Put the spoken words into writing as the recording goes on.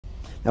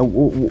Now,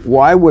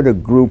 why would a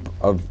group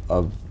of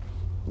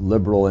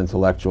liberal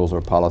intellectuals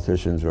or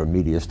politicians or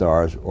media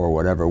stars or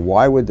whatever,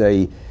 why would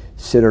they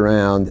sit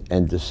around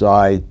and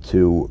decide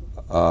to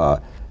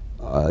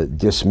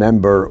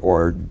dismember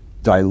or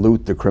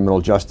dilute the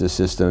criminal justice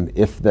system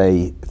if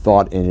they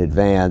thought in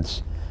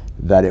advance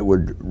that it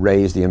would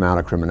raise the amount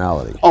of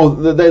criminality? Oh,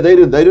 they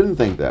didn't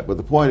think that, but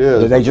the point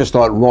is, they just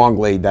thought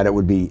wrongly that it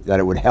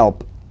would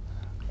help.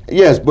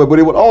 Yes, but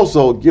it would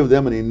also give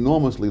them an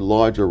enormously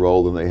larger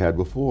role than they had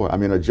before. I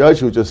mean, a judge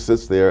who just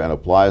sits there and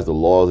applies the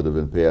laws that have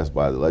been passed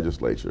by the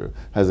legislature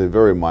has a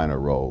very minor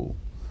role.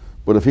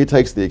 But if he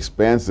takes the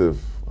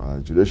expansive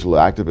judicial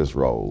activist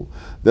role,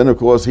 then of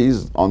course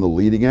he's on the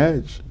leading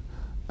edge,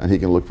 and he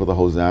can look for the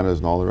hosannas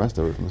and all the rest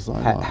of it from the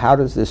sideline. How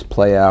does this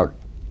play out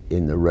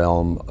in the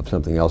realm of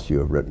something else you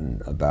have written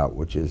about,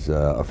 which is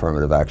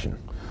affirmative action?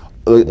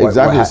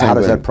 Exactly the same How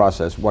does thing. that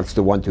process? What's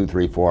the 1, 2,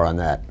 3, 4 on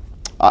that?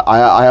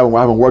 I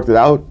haven't worked it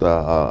out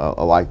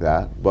like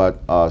that, but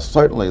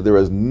certainly there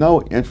is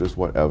no interest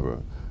whatever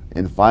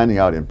in finding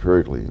out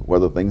empirically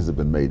whether things have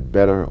been made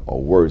better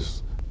or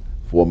worse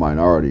for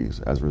minorities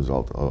as a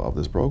result of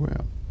this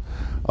program.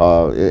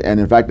 And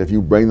in fact, if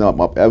you bring them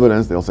up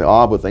evidence, they'll say,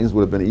 but things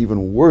would have been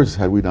even worse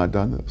had we not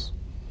done this.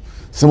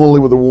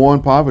 Similarly with the war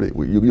on poverty,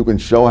 you can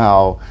show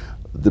how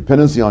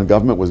dependency on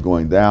government was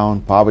going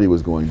down, poverty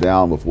was going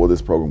down before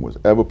this program was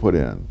ever put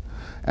in.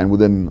 And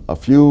within a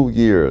few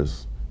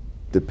years,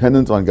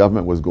 dependence on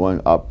government was going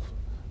up,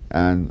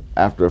 and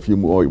after a few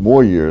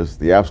more years,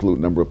 the absolute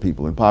number of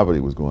people in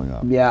poverty was going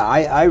up. Yeah,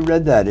 I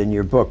read that in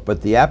your book,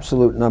 but the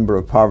absolute number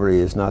of poverty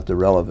is not the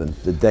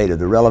relevant data.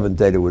 The relevant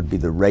data would be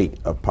the rate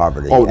of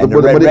poverty. And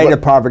the rate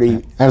of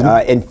poverty,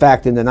 in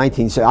fact, in the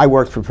 1970s, I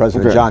worked for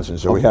President Johnson,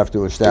 so we have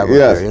to establish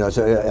there. You know,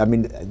 so I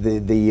mean,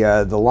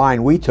 the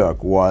line we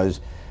took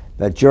was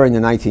that during the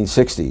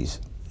 1960s,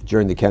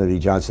 during the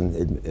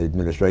Kennedy-Johnson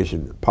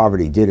administration,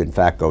 poverty did in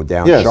fact go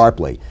down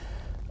sharply.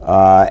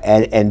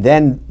 And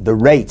then the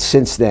rate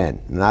since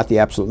then, not the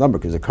absolute number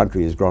because the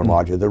country has grown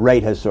larger, the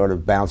rate has sort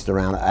of bounced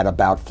around at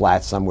about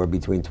flat, somewhere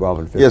between 12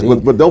 and 15%. Yes,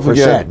 but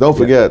don't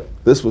forget,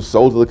 this was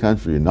sold to the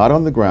country not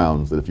on the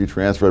grounds that if you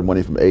transferred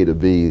money from A to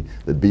B,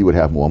 that B would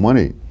have more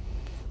money.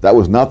 That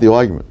was not the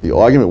argument. The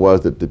argument was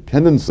that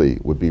dependency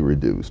would be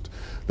reduced,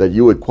 that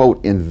you would,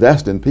 quote,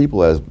 invest in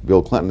people, as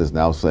Bill Clinton is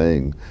now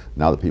saying,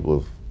 now that people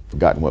have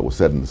forgotten what was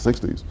said in the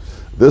 60s.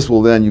 This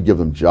will then, you give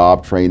them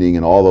job training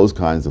and all those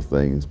kinds of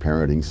things,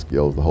 parenting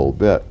skills, the whole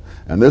bit.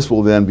 And this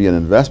will then be an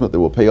investment that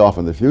will pay off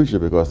in the future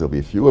because there'll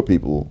be fewer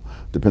people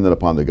dependent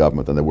upon the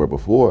government than there were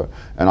before.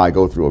 And I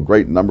go through a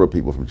great number of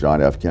people from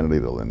John F. Kennedy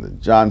to Lyndon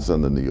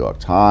Johnson, the New York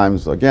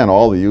Times, again,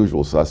 all the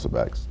usual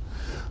suspects.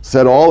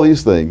 Said all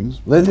these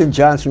things. Lyndon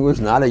Johnson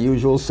was not a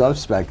usual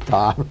suspect,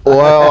 Tom.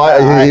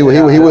 Well,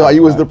 he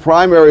was the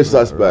primary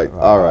suspect.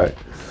 All right.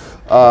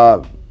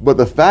 But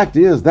the fact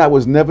is that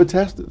was never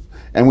tested.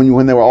 And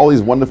when there were all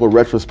these wonderful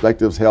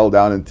retrospectives held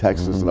down in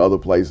Texas and other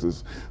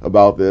places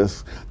about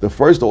this, the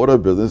first order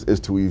of business is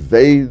to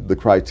evade the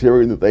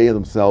criterion that they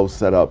themselves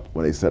set up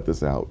when they set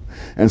this out.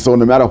 And so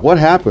no matter what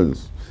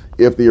happens,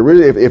 if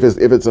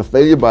it's a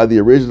failure by the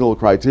original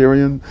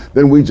criterion,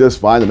 then we just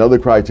find another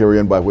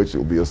criterion by which it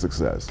will be a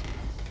success.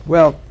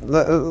 Well,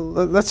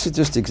 let's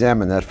just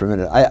examine that for a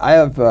minute. I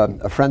have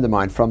a friend of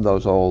mine from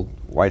those old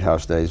White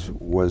House days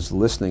was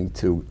listening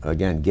to,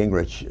 again,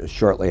 Gingrich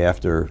shortly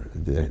after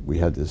we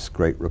had this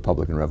great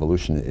Republican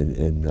Revolution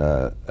in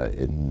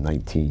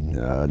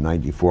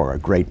 1994.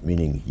 Great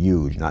meaning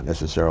huge, not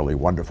necessarily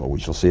wonderful. We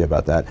shall see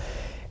about that.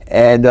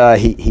 And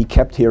he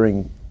kept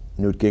hearing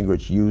Newt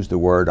Gingrich use the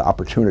word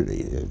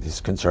opportunity.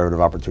 This conservative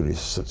opportunity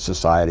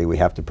society, we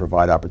have to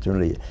provide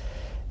opportunity.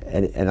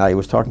 And I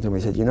was talking to him,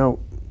 he said, you know,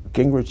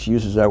 Gingrich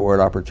uses that word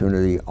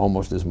opportunity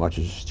almost as much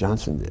as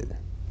Johnson did,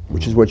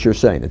 which is what you're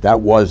saying,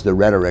 that was the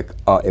rhetoric.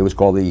 It was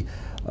called the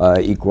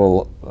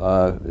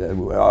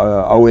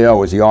OEO,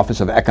 was the Office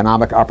of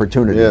Economic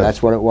Opportunity. Yes.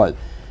 That's what it was.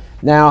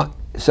 Now,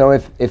 so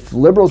if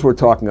liberals were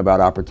talking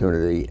about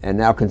opportunity, and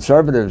now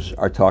conservatives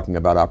are talking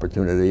about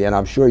opportunity, and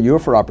I'm sure you're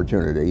for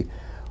opportunity.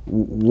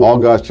 All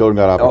God's children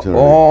got opportunity.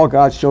 All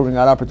God's children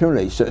got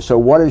opportunity. So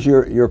what is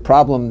your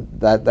problem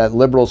that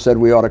liberals said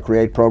we ought to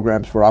create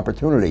programs for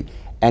opportunity?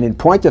 And in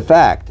point of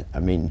fact, I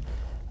mean,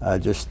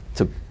 just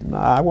to,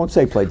 I won't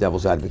say play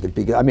devil's advocate,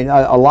 because I mean,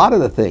 a lot of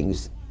the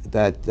things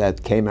that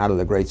came out of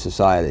the Great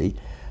Society,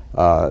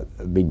 I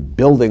mean,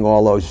 building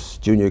all those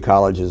junior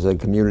colleges and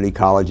community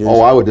colleges. Oh,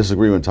 I would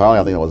disagree entirely.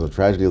 I think that was a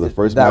tragedy of the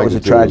first magnitude. That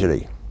was a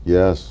tragedy.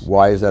 Yes.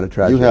 Why is that a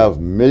tragedy? You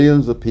have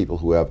millions of people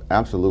who have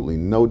absolutely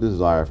no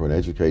desire for an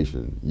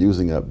education,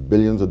 using up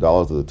billions of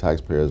dollars of the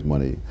taxpayers'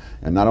 money,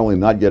 and not only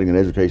not getting an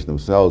education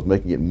themselves,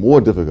 making it more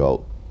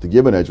difficult to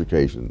give an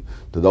education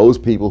to those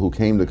people who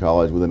came to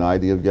college with an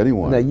idea of getting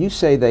one. Now, you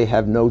say they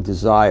have no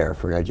desire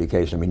for an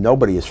education. I mean,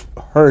 nobody is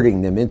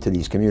herding them into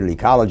these community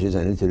colleges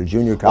and into the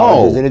junior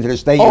colleges and into the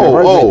state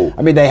university.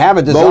 I mean, they have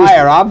a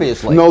desire,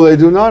 obviously. No, they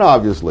do not,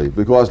 obviously,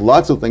 because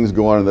lots of things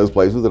go on in those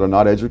places that are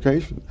not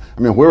education. I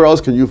mean, where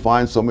else can you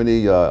find so many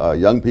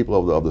young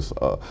people of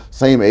the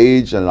same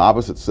age and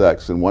opposite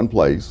sex in one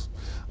place,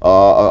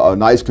 a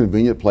nice,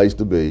 convenient place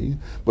to be.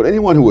 But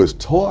anyone who is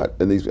taught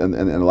in these, in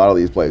a lot of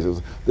these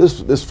places,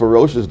 this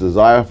ferocious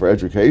desire for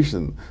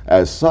education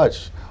as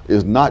such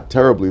is not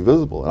terribly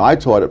visible. And I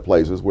taught at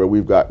places where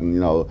we've gotten,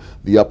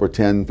 the upper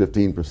 10,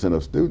 15%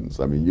 of students.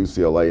 I mean,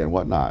 UCLA and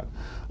whatnot.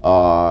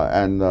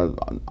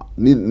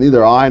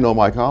 Neither I nor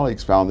my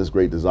colleagues found this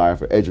great desire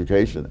for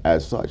education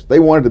as such. They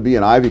wanted to be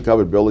in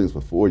ivy-covered buildings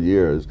for 4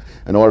 years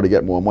in order to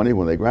get more money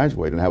when they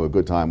graduate and have a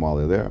good time while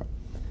they're there.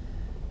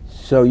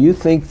 So you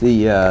think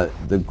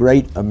the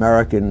great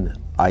American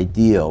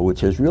ideal, which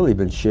has really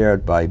been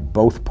shared by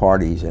both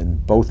parties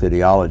and both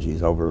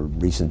ideologies over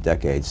recent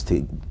decades,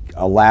 to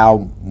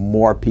allow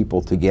more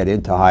people to get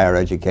into higher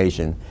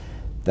education,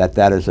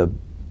 that is a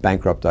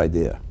bankrupt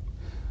idea?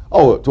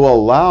 Oh, to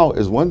allow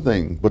is one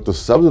thing, but to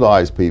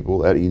subsidize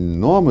people at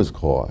enormous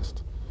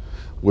cost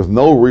with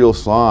no real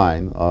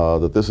sign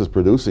that this is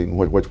producing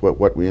what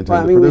we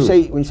intend to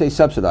produce. When you say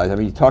subsidize, I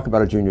mean, you talk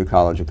about a junior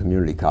college, a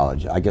community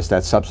college. I guess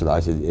that's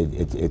subsidized.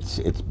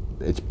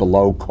 It's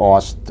below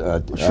cost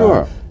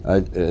sure.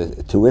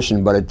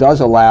 Tuition, but it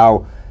does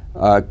allow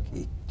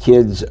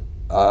kids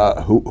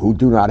who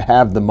do not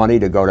have the money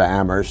to go to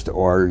Amherst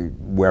or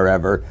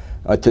wherever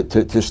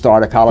to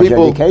start a college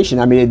education.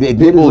 I mean,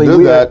 people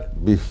did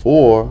that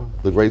before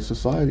the Great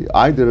Society.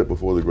 I did it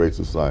before the Great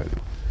Society.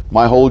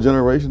 My whole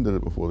generation did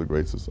it before the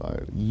Great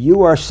Society.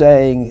 You are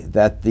saying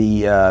that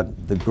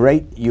the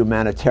great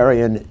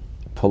humanitarian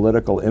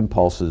political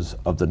impulses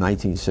of the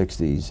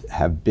 1960s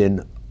have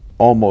been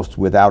almost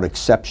without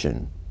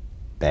exception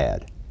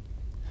bad.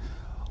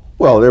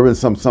 Well, there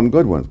have been some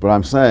good ones, but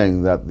I'm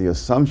saying that the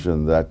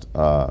assumption that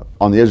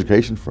on the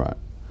education front,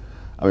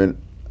 I mean,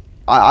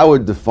 I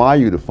would defy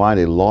you to find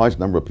a large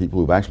number of people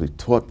who've actually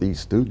taught these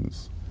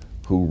students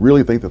who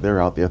really think that they're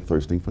out there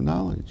thirsting for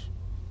knowledge.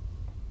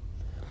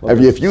 Well,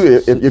 if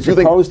you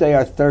suppose they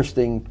are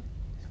thirsting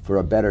for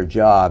a better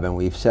job, and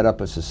we've set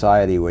up a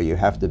society where you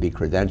have to be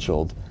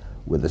credentialed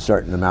with a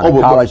certain amount of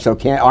college, so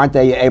aren't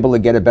they able to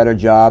get a better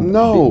job?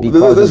 No,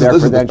 this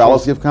is the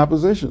fallacy of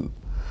composition.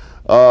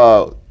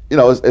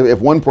 If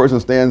one person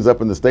stands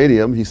up in the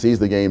stadium, he sees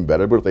the game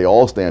better, but if they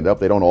all stand up,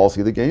 they don't all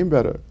see the game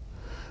better.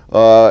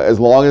 As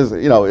long as,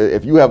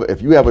 if you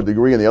have a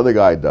degree and the other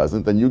guy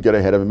doesn't, then you get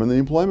ahead of him in the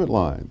employment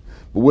line.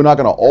 But we're not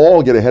going to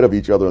all get ahead of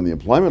each other in the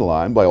employment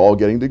line by all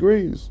getting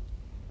degrees.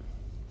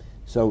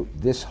 So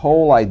this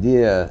whole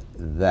idea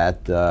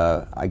that,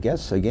 I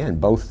guess, again,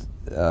 both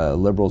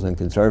liberals and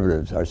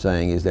conservatives are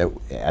saying is that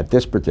at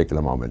this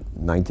particular moment,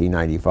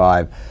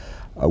 1995,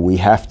 we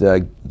have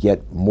to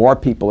get more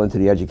people into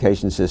the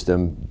education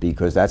system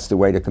because that's the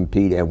way to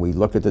compete, and we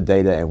look at the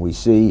data and we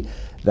see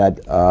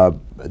that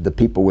the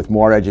people with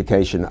more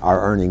education are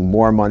earning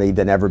more money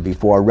than ever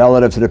before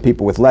relative to the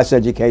people with less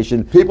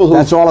education.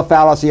 That's all a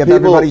fallacy of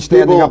everybody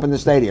standing up in the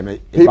stadium.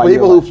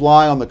 People who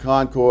fly on the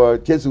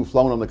Concorde, kids who've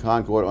flown on the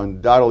Concorde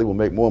undoubtedly will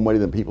make more money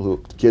than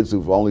kids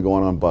who've only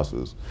gone on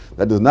buses.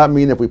 That does not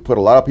mean if we put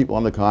a lot of people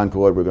on the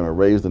Concorde, we're going to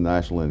raise the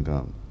national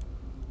income.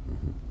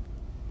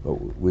 But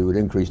we would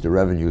increase the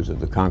revenues of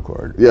the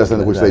Concorde. Yes,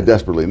 and which they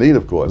desperately need,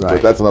 of course, right.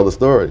 But that's another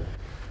story.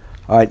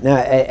 All right, now,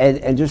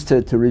 and just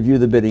to review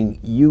the bidding,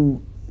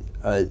 you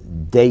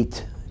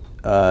date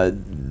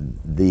the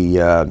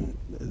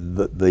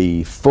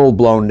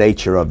full-blown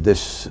nature of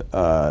this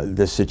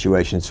this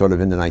situation sort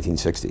of in the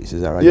 1960s.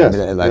 Is that right? Yes.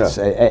 I mean, that's,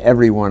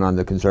 everyone on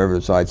the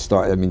conservative side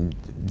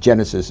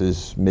Genesis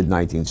is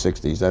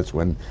mid-1960s. That's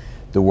when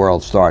the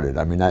world started.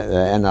 I mean,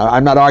 and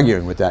I'm not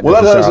arguing with that.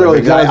 Well, not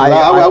necessarily.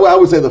 I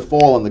would say the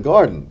fall in the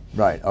garden.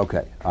 Right.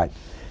 Okay. All right.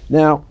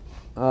 Now,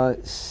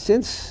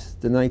 since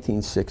the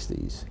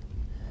 1960s.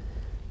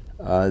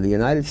 The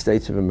United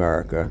States of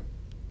America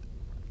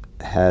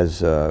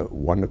has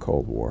won the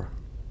Cold War,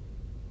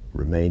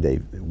 remained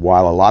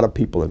while a lot of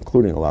people,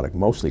 including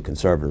mostly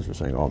conservatives, were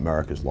saying, "Oh,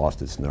 America's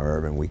lost its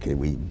nerve," and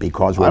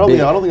because we're I don't think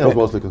that was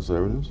mostly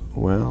conservatives.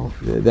 Well,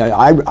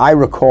 I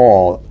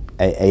recall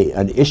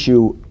an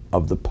issue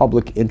of the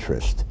public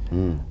interest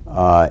in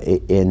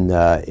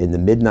the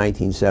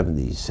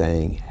mid-1970s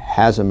saying,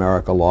 "Has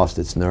America lost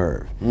its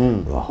nerve?"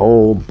 A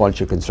whole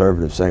bunch of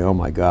conservatives saying, "Oh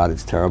my God,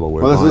 it's terrible."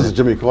 Well, this is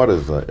Jimmy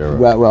Carter's era.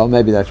 Well,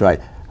 maybe that's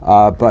right.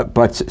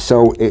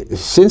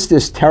 Since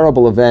this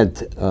terrible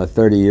event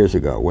 30 years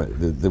ago,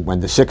 when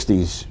the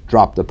 60s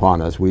dropped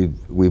upon us,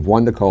 we've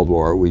won the Cold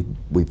War.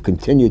 We've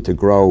continued to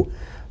grow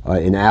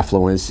in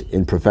affluence,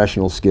 in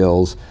professional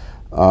skills.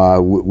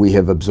 We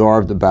have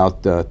absorbed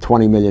about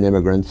 20 million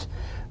immigrants.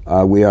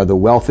 We are the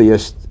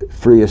wealthiest,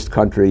 freest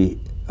country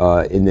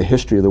in the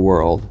history of the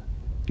world.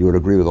 You would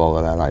agree with all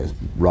of that,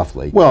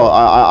 roughly. Well,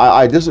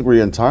 I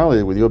disagree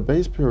entirely with your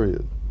base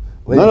period.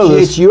 Well,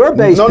 it's your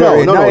base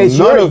period. None of these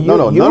things.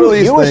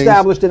 You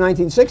established in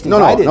 1960. No.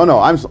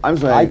 I'm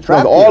saying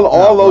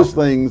all those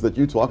things that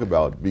you talk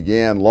about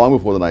began long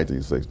before the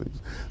 1960s.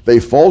 They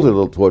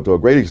faltered to a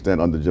great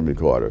extent under Jimmy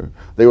Carter.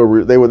 They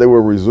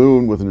were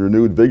resumed with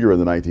renewed vigor in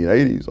the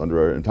 1980s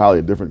under an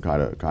entirely different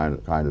kind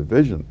of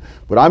vision.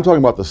 But I'm talking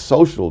about the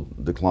social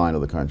decline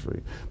of the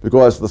country,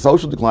 because the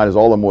social decline is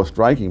all the more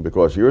striking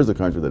because here is a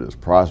country that is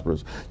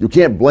prosperous. You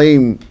can't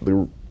blame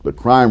the the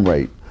crime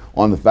rate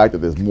on the fact that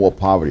there's more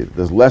poverty,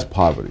 there's less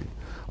poverty,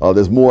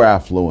 there's more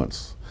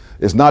affluence.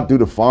 It's not due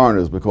to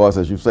foreigners because,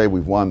 as you say,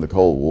 we've won the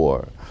Cold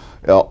War.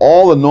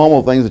 All the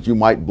normal things that you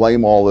might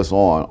blame all this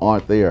on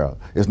aren't there.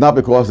 It's not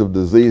because of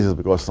diseases,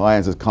 because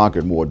science has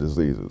conquered more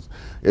diseases.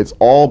 It's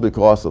all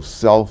because of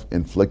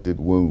self-inflicted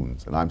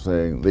wounds. And I'm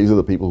saying these are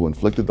the people who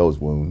inflicted those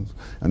wounds,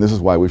 and this is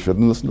why we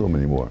shouldn't listen to them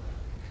anymore.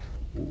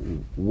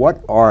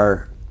 What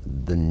are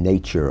the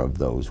nature of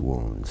those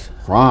wounds?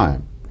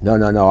 Crime. No.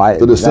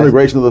 The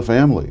disintegration of the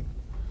family.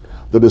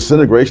 The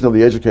disintegration of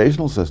the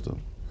educational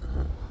system.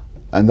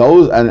 And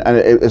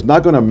it's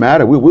not going to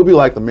matter. We'll be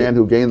like the man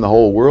who gained the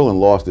whole world and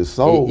lost his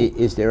soul.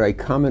 Is there a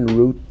common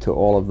root to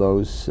all of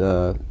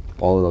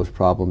those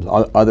problems,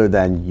 other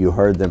than you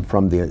heard them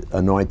from the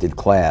anointed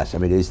class? I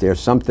mean, is there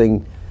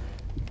something?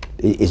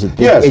 Is it big,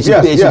 yes, is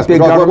yes, it, is yes. it big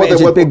government?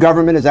 Is it big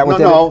government? Is that what?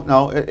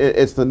 No.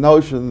 It's the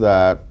notion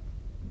that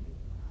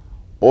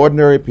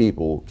ordinary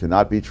people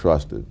cannot be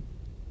trusted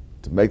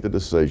to make the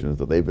decisions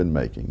that they've been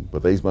making,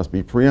 but these must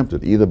be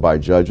preempted either by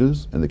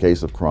judges in the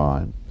case of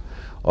crime,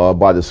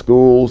 by the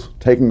schools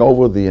taking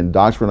over the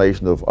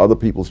indoctrination of other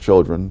people's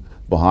children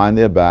behind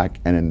their back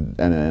and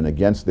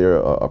against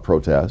their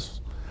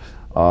protests,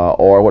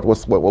 or what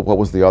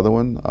was the other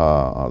one?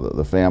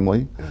 The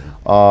family,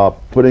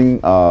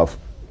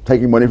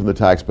 taking money from the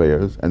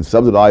taxpayers and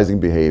subsidizing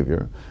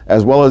behavior,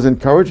 as well as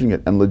encouraging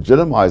it and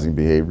legitimizing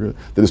behavior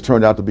that has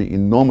turned out to be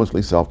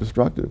enormously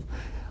self-destructive,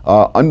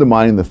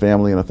 undermining the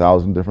family in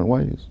 1,000 different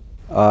ways.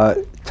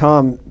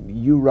 Tom,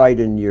 you write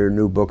in your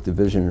new book, The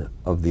Vision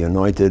of the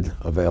Anointed,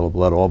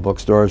 available at all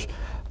bookstores,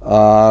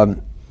 about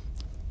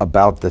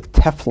the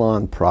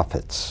Teflon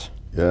prophets.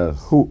 Yes.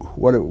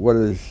 What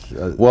is?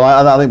 Well,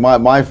 I think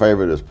my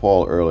favorite is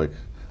Paul Ehrlich,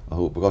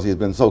 because he's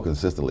been so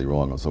consistently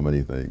wrong on so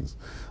many things.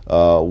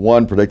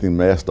 One, predicting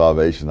mass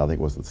starvation, I think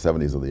was the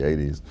 70s or the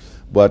 80s,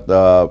 but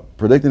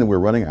predicting that we're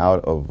running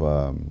out of,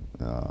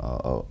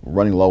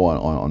 running low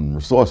on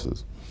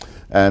resources.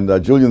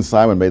 And Julian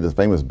Simon made this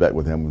famous bet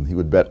with him. He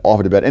would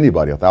offer to bet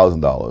anybody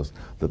 $1,000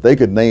 that they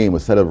could name a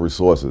set of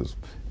resources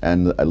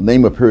and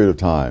name a period of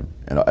time.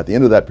 And at the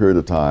end of that period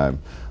of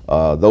time,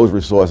 those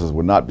resources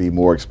would not be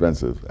more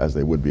expensive, as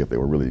they would be if they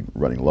were really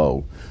running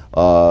low,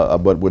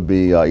 but would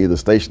be either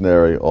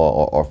stationary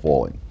or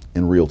falling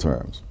in real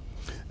terms.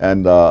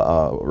 And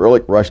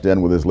Ehrlich rushed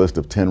in with his list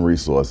of 10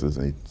 resources,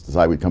 and he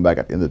decided we'd come back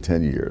at the end of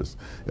 10 years.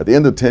 At the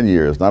end of 10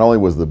 years, not only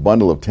was the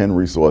bundle of 10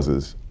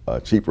 resources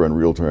cheaper in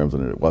real terms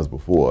than it was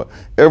before,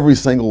 every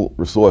single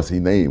resource he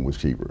named was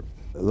cheaper.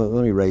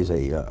 Let me raise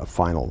a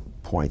final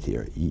point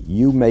here.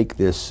 You make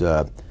this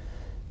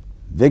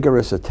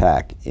vigorous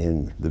attack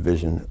in The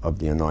Vision of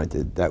the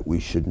Anointed that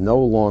we should no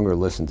longer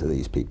listen to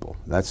these people.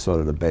 That's sort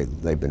of the debate.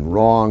 They've been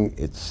wrong.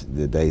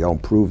 They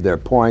don't prove their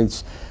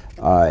points.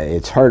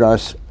 It's hurt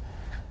us.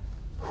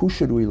 Who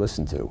should we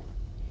listen to?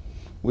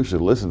 We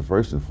should listen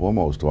first and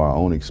foremost to our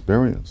own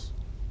experience.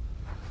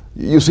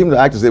 You seem to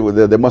act as if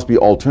there must be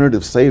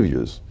alternative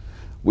saviors.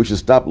 We should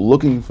stop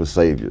looking for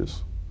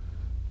saviors.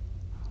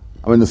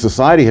 I mean, the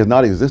society has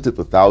not existed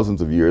for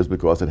thousands of years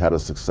because it had a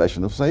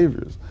succession of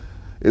saviors.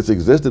 It's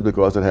existed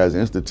because it has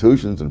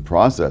institutions and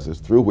processes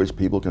through which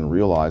people can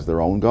realize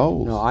their own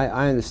goals. No,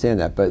 I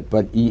understand that,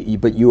 but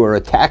you are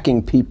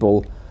attacking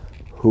people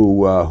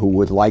who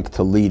would like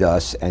to lead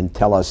us and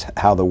tell us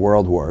how the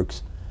world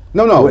works.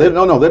 No, they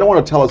don't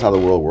want to tell us how the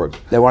world works.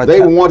 They want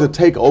to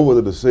take over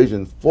the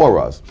decision for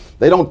us.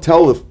 They don't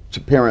tell the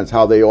parents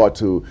how they ought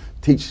to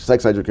teach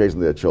sex education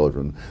to their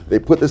children. They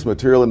put this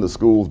material in the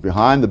schools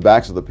behind the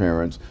backs of the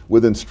parents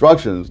with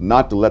instructions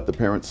not to let the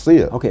parents see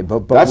it. Okay,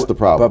 but that's the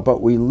problem.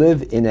 But we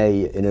live in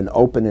an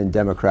open and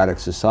democratic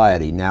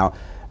society. Now,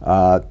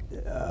 Mr.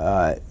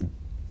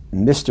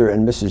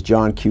 and Mrs.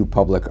 John Q.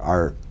 Public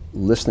are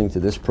listening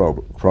to this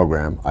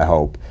program, I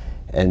hope,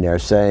 and they're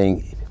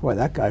saying, boy,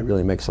 that guy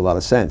really makes a lot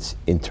of sense.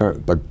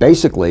 But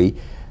basically,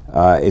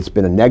 it's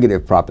been a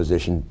negative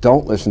proposition.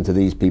 Don't listen to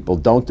these people.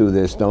 Don't do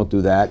this. Don't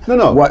do that.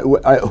 No.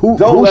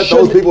 Don't let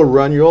those people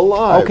run your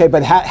life. Okay,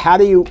 but how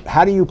do you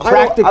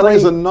practically? I think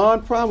it's a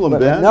non-problem,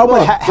 Ben. No,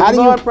 but how do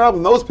you?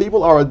 Non-problem. Those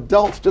people are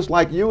adults just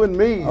like you and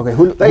me.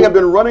 Okay, they have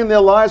been running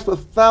their lives for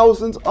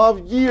thousands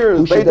of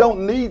years. They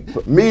don't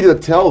need me to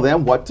tell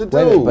them what to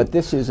do. But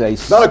this is a.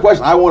 It's not a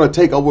question. I want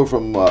to take over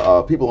from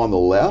people on the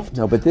left.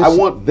 No, but this. I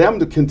want them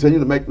to continue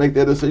to make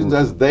their decisions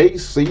as they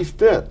see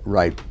fit.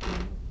 Right.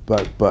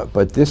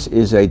 But this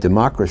is a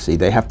democracy.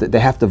 They have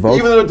to vote.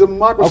 Even in a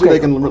democracy, they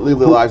can live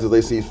their lives as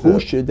they see fit. Who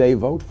should they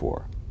vote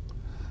for?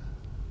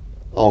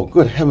 Oh,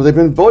 good heavens! They've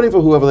been voting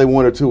for whoever they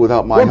wanted to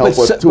without my help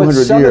for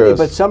 200 years.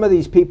 But some of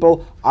these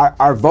people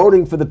are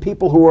voting for the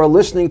people who are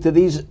listening to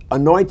these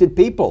anointed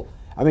people.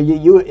 I mean,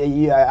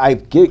 I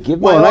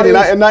give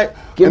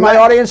my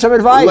audience some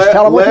advice.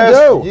 Tell them what to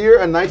do. Last year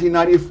in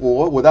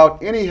 1994,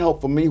 without any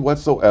help from me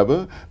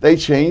whatsoever, they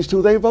changed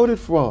who they voted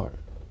for.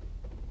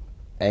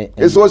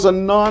 So it's a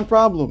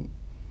non-problem.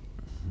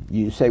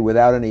 you say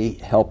without any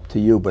help to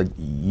you, but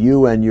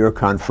you and your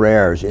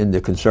confreres in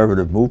the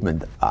conservative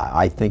movement,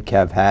 I think,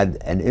 have had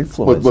an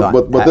influence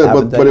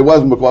but it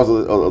wasn't because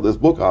of this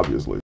book, obviously.